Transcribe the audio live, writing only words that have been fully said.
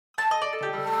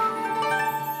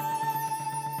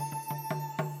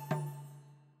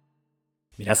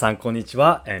皆さんこんにち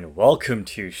は and welcome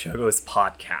to Shogo's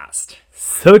podcast.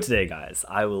 So today, guys,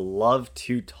 I would love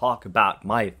to talk about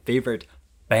my favorite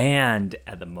band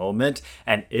at the moment,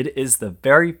 and it is the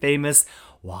very famous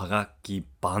Wagakki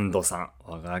Bando-san.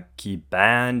 Wagakki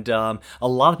band. A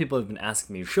lot of people have been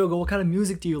asking me, Shogo, what kind of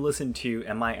music do you listen to?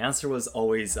 And my answer was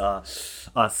always,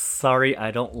 sorry,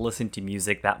 I don't listen to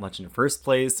music that much in the first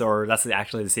place. Or that's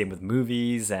actually the same with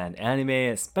movies and anime,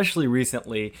 especially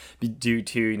recently due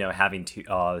to, having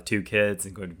two kids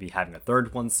and going to be having a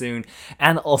third one soon.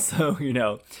 And also,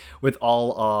 with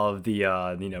all of the,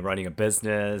 running a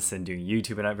business and doing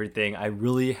YouTube and everything, I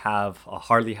really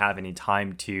hardly have any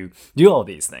time to do all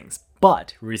these things.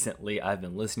 But recently, I've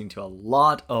been listening to a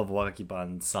lot of Wagakki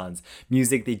Bando-san's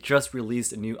music. They just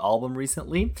released a new album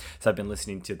recently, so I've been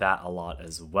listening to that a lot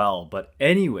as well. But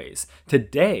anyways,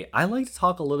 today, I'd like to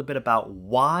talk a little bit about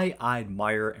why I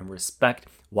admire and respect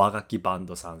Wagakki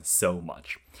Bando-san so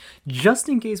much. Just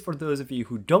in case for those of you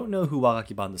who don't know who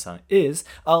Wagakki Bando-san is,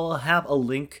 I'll have a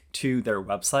link to their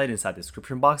website inside the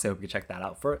description box. I hope you can check that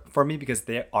out for me because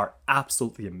they are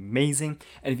absolutely amazing.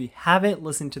 And if you haven't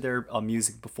listened to their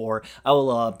music before, I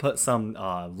will put some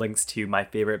links to my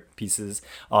favorite pieces,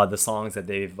 the songs that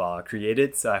they've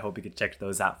created. So I hope you can check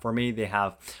those out for me. They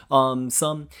have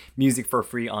some music for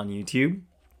free on YouTube.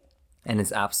 And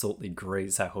it's absolutely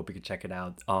great, so I hope you can check it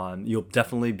out. You'll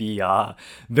definitely be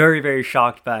very, very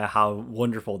shocked by how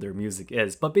wonderful their music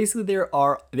is. But basically, they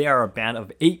are a band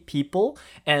of 8 people,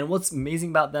 and what's amazing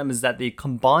about them is that they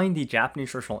combine the Japanese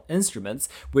traditional instruments,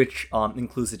 which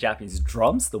includes the Japanese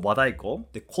drums, the wadaiko,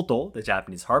 the koto, the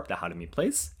Japanese harp that Harumi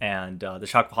plays, and the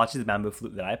shakuhachi, the bamboo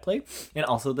flute that I play, and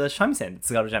also the shamisen,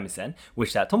 the tsugaru shamisen,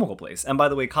 which that Tomoko plays. And by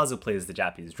the way, Kazu plays the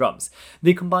Japanese drums.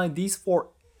 They combine these four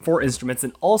instruments,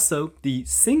 and also the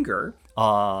singer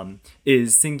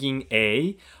is singing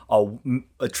a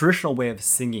traditional way of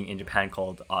singing in Japan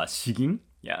called shigin.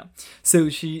 Yeah, so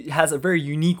she has a very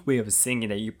unique way of singing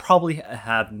that you probably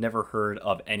have never heard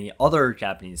of any other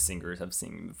Japanese singers have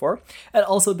singing before. And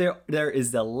also there is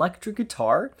the electric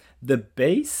guitar, the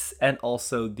bass, and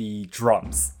also the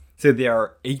drums. So there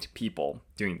are 8 people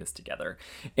doing this together.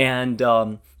 And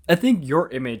I think your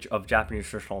image of Japanese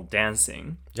traditional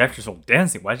dancing, why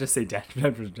did I just say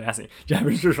Japanese dancing?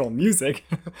 Japanese traditional music.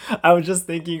 I was just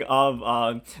thinking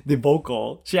of the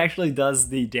vocal. She actually does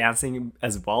the dancing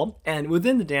as well. And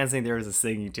within the dancing, there is a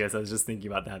singing too. So I was just thinking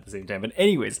about that at the same time. But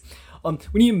anyways, when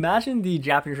you imagine the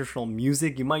Japanese traditional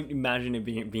music, you might imagine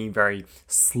it being very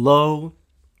slow,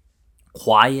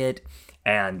 quiet,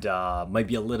 and might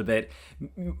be a little bit,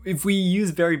 if we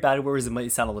use very bad words, it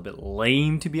might sound a little bit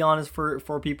lame, to be honest,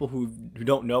 for people who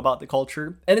don't know about the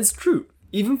culture. And it's true.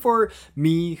 Even for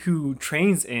me, who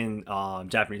trains in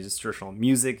Japanese traditional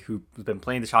music, who's been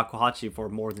playing the shakuhachi for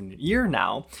more than a year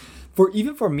now,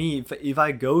 even for me, if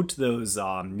I go to those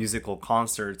musical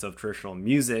concerts of traditional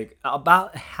music,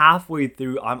 about halfway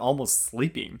through, I'm almost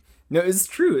sleeping. No, it's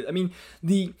true. I mean,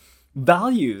 the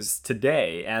values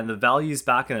today and the values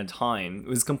back in the time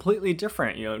was completely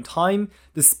different.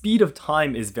 The speed of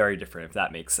time is very different, if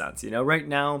that makes sense. Right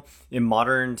now in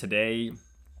modern day,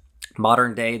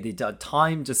 the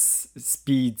time just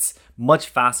speeds much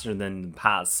faster than the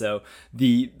past. So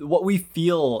what we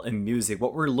feel in music,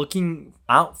 what we're looking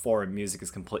out for in music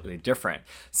is completely different.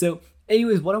 So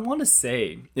anyways, what I want to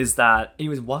say is that,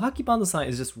 Wagakki Bando-san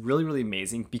is just really, really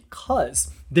amazing because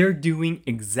they're doing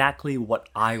exactly what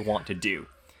I want to do.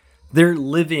 They're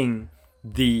living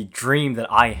the dream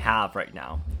that I have right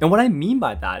now. And what I mean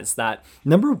by that is that,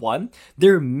 number one,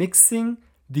 they're mixing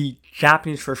the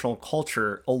Japanese traditional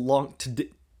culture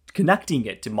connecting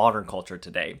it to modern culture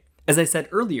today. As I said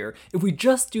earlier, if we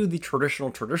just do the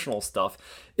traditional stuff,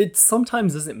 it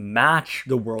sometimes doesn't match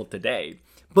the world today.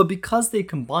 But because they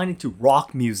combine it to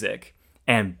rock music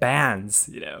and bands,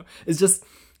 it's just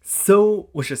so,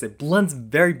 blends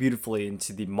very beautifully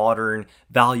into the modern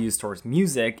values towards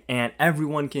music, and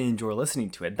everyone can enjoy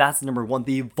listening to it. That's number one.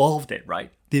 They evolved it,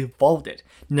 right? They evolved it.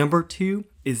 Number 2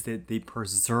 is that they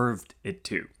preserved it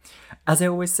too. As I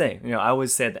always say, I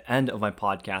always say at the end of my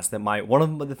podcast that one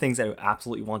of the things I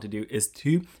absolutely want to do is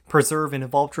to preserve and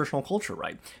evolve traditional culture,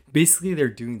 right? Basically, they're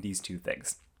doing these 2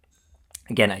 things.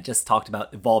 Again, I just talked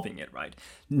about evolving it, right?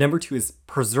 Number 2 is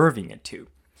preserving it too.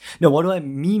 Now, what do I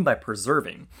mean by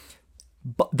preserving?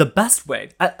 But the best way,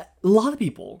 a lot of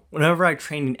people, whenever I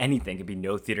train in anything, it could be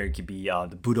no theater, it could be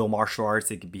the Budo martial arts,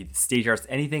 it could be the stage arts,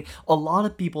 anything. A lot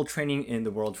of people training in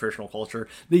the world of traditional culture,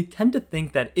 they tend to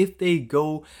think that if they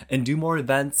go and do more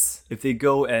events, if they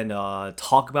go and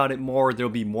talk about it more, there'll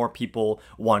be more people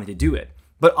wanting to do it.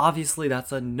 But obviously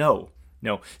that's a no.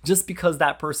 Just because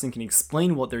that person can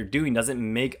explain what they're doing doesn't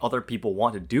make other people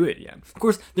want to do it yet. Of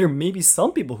course, there may be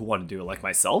some people who want to do it, like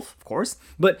myself, of course,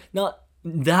 but not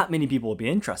that many people will be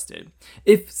interested.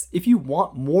 If you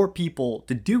want more people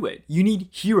to do it, you need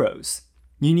heroes.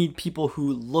 You need people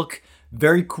who look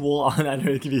very cool on, I don't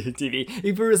know,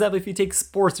 TV. For example, if you take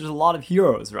sports, there's a lot of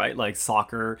heroes, right? Like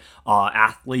soccer,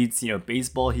 athletes,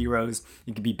 baseball heroes.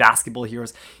 It could be basketball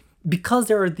heroes. Because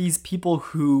there are these people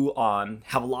who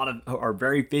are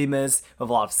very famous, have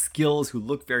a lot of skills, who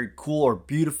look very cool or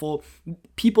beautiful,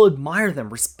 people admire them,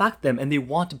 respect them, and they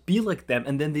want to be like them.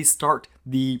 And then they start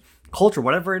the culture,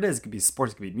 whatever it is. It could be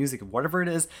sports, it could be music, whatever it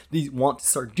is. They want to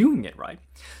start doing it, right?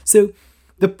 So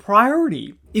the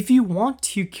priority, if you want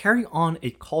to carry on a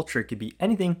culture, it could be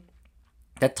anything.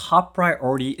 The top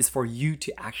priority is for you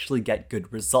to actually get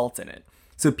good results in it.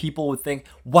 So people would think,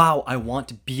 wow, I want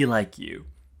to be like you.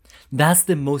 That's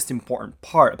the most important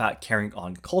part about carrying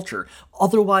on culture.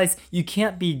 Otherwise, you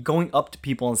can't be going up to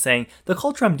people and saying, the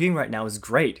culture I'm doing right now is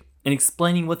great, and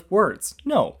explaining with words.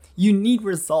 No, you need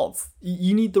results.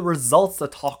 You need the results to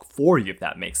talk for you, if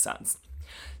that makes sense.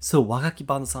 So Wagakki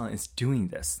Bando-san is doing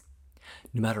this.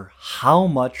 No matter how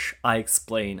much I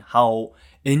explain how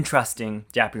interesting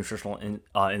Japanese traditional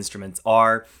instruments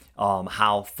are,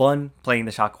 how fun playing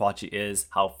the shakuhachi is,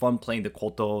 how fun playing the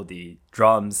koto, the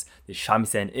drums, the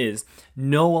shamisen is,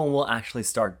 no one will actually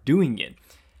start doing it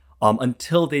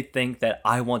until they think that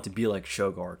I want to be like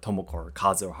Shogo or Tomoko or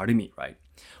Kazu or Harumi, right?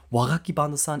 Wagakki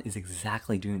Bando-san is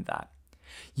exactly doing that.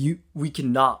 We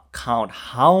cannot count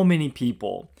how many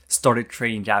people started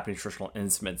training Japanese traditional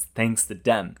instruments thanks to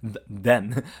them,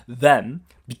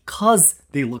 because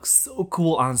they look so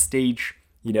cool on stage,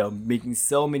 making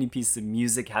so many pieces of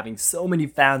music, having so many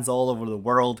fans all over the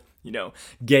world,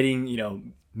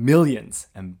 getting, millions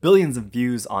and billions of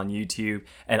views on YouTube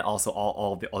and also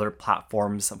all the other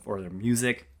platforms for their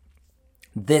music.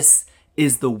 This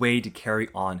is the way to carry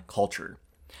on culture.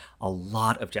 A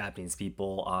lot of Japanese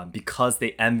people, because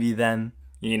they envy them,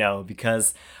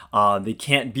 because they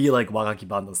can't be like Wagakki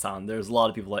Bando-san. There's a lot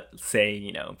of people that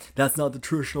say, that's not the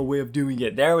traditional way of doing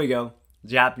it. There we go.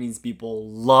 Japanese people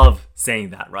love saying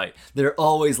that, right? They're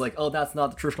always like, oh, that's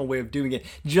not the traditional way of doing it,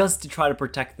 just to try to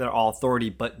protect their authority.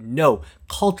 But no,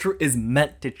 culture is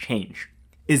meant to change.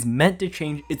 It's meant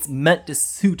to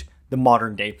suit the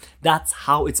modern day. That's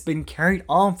how it's been carried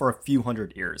on for a few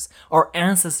hundred years. Our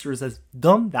ancestors have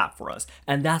done that for us,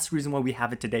 and that's the reason why we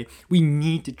have it today. We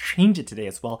need to change it today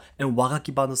as well, and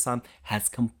Wagakki Bando-san has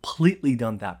completely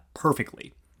done that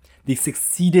perfectly. They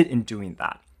succeeded in doing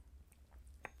that.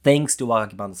 Thanks to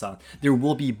Wagakki Bando-san, there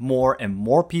will be more and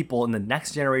more people in the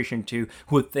next generation too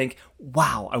who would think,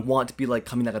 wow, I want to be like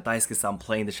Kaminaga Daisuke-san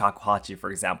playing the shakuhachi,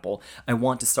 for example. I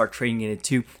want to start training in it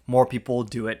too. More people will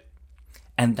do it.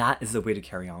 And that is the way to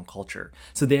carry on culture.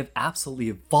 So they have absolutely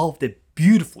evolved it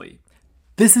beautifully.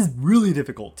 This is really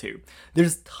difficult too.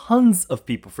 There's tons of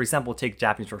people, for example, take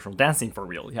Japanese traditional dancing for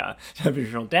real. Yeah, Japanese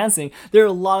traditional dancing. There are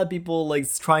a lot of people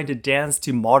like trying to dance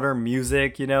to modern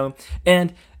music,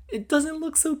 and it doesn't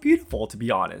look so beautiful, to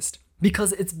be honest.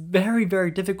 Because it's very, very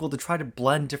difficult to try to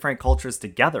blend different cultures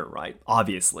together, right?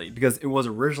 Obviously, because it was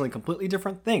originally completely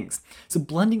different things. So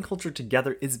blending culture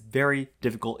together is very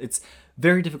difficult. It's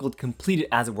very difficult to complete it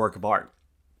as a work of art.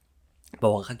 But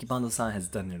Wagakki Bando-san has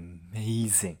done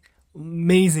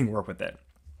amazing work with it.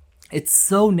 It's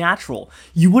so natural.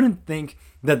 You wouldn't think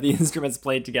that the instruments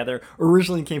played together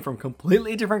originally came from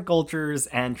completely different cultures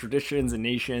and traditions and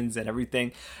nations and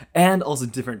everything, and also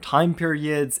different time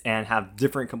periods and have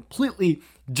completely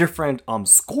different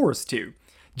scores too.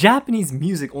 Japanese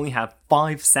music only have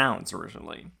 5 sounds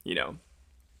originally,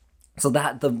 So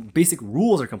that the basic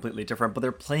rules are completely different, but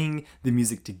they're playing the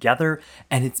music together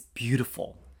and it's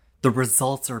beautiful. The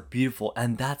results are beautiful,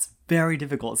 and that's very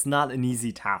difficult. It's not an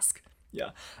easy task. Yeah.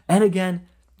 And again,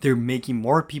 they're making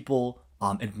more people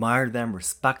admire them,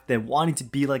 respect them, wanting to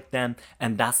be like them,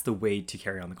 and that's the way to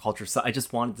carry on the culture. So I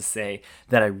just wanted to say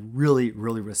that I really,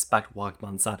 really respect Wagakki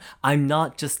Bando-san. I'm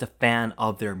not just a fan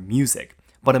of their music,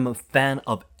 but I'm a fan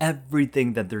of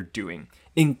everything that they're doing,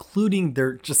 including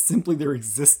their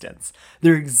existence.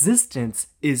 Their existence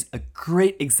is a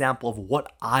great example of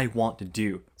what I want to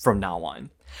do from now on.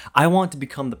 I want to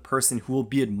become the person who will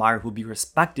be admired, who will be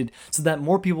respected, so that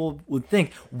more people would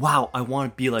think, wow, I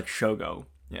want to be like Shogo.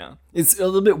 Yeah, it's a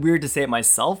little bit weird to say it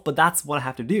myself, but that's what I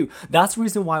have to do. That's the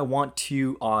reason why I want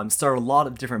to start a lot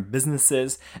of different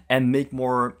businesses and make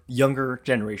more younger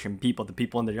generation people, the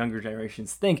people in the younger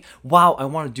generations think, wow, I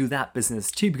want to do that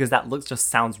business too, because that just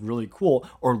sounds really cool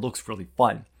or looks really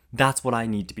fun. That's what I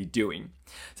need to be doing.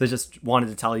 So I just wanted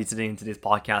to tell you today in today's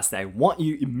podcast that I want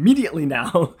you immediately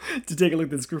now to take a look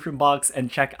at the description box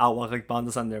and check out Wagakki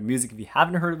Banda-san, their music if you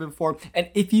haven't heard of it before. And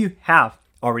if you have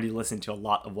already listened to a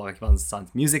lot of Wagakki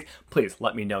Banda-san's music, please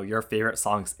let me know your favorite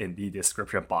songs in the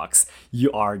description box.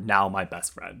 You are now my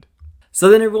best friend. So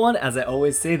then everyone, as I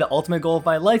always say, the ultimate goal of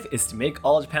my life is to make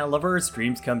all Japan lovers'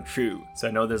 dreams come true. So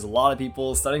I know there's a lot of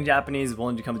people studying Japanese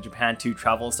willing to come to Japan to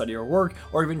travel, study, or work,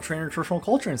 or even train our traditional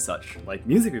culture and such, like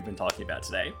music we've been talking about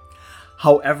today.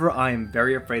 However, I am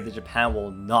very afraid that Japan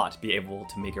will not be able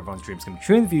to make everyone's dreams come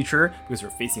true in the future because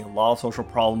we're facing a lot of social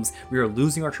problems, we are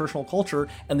losing our traditional culture,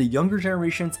 and the younger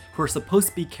generations who are supposed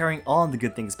to be carrying on the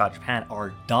good things about Japan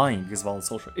are dying because of all the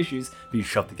social issues being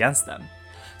shoved against them.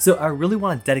 So I really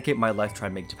want to dedicate my life trying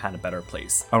to make Japan a better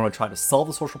place. I want to try to solve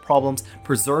the social problems,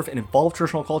 preserve and evolve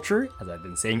traditional culture, as I've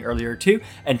been saying earlier too,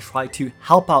 and try to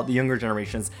help out the younger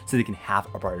generations so they can have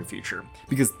a brighter future.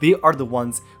 Because they are the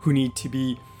ones who need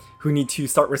to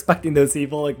start respecting those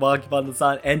people like Wagakki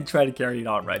Banda-san and try to carry it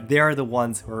on, right? They are the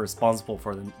ones who are responsible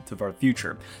for the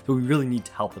future. So we really need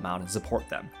to help them out and support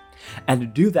them. And to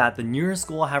do that, the nearest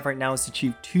goal I have right now is to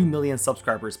achieve 2 million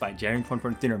subscribers by January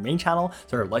 2023 in our main channel.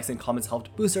 So our likes and comments help to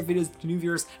boost our videos to new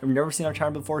viewers. If you've never seen our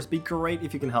channel before, it'd be great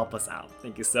if you can help us out.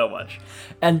 Thank you so much.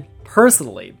 And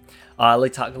personally, I'd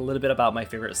like to talk a little bit about my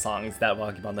favorite songs that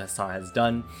Wagakki Banda-san has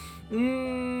done.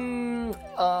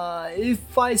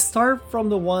 If I start from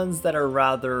the ones that are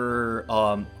rather,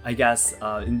 I guess,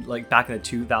 back in the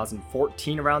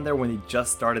 2014 around there when they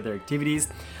just started their activities,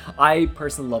 I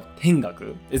personally love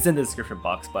Tengaku. It's in the description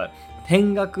box, but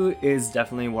Tengaku is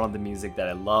definitely one of the music that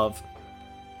I love.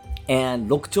 And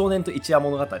 6兆年と一夜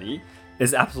物語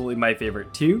is absolutely my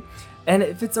favorite too. And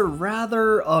if it's a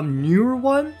rather newer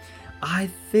one,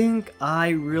 I think I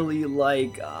really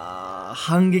like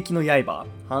Hangeki no Yaiba.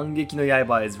 Hangeki no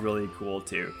Yaiba is really cool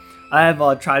too. I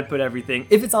have tried to put everything.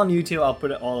 If it's on YouTube, I'll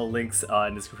put all the links in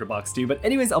the description box too. But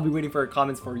anyways, I'll be waiting for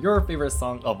comments for your favorite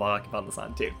song of Wagakki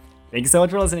Banda-san too. Thank you so much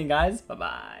for listening, guys.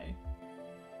 Bye-bye.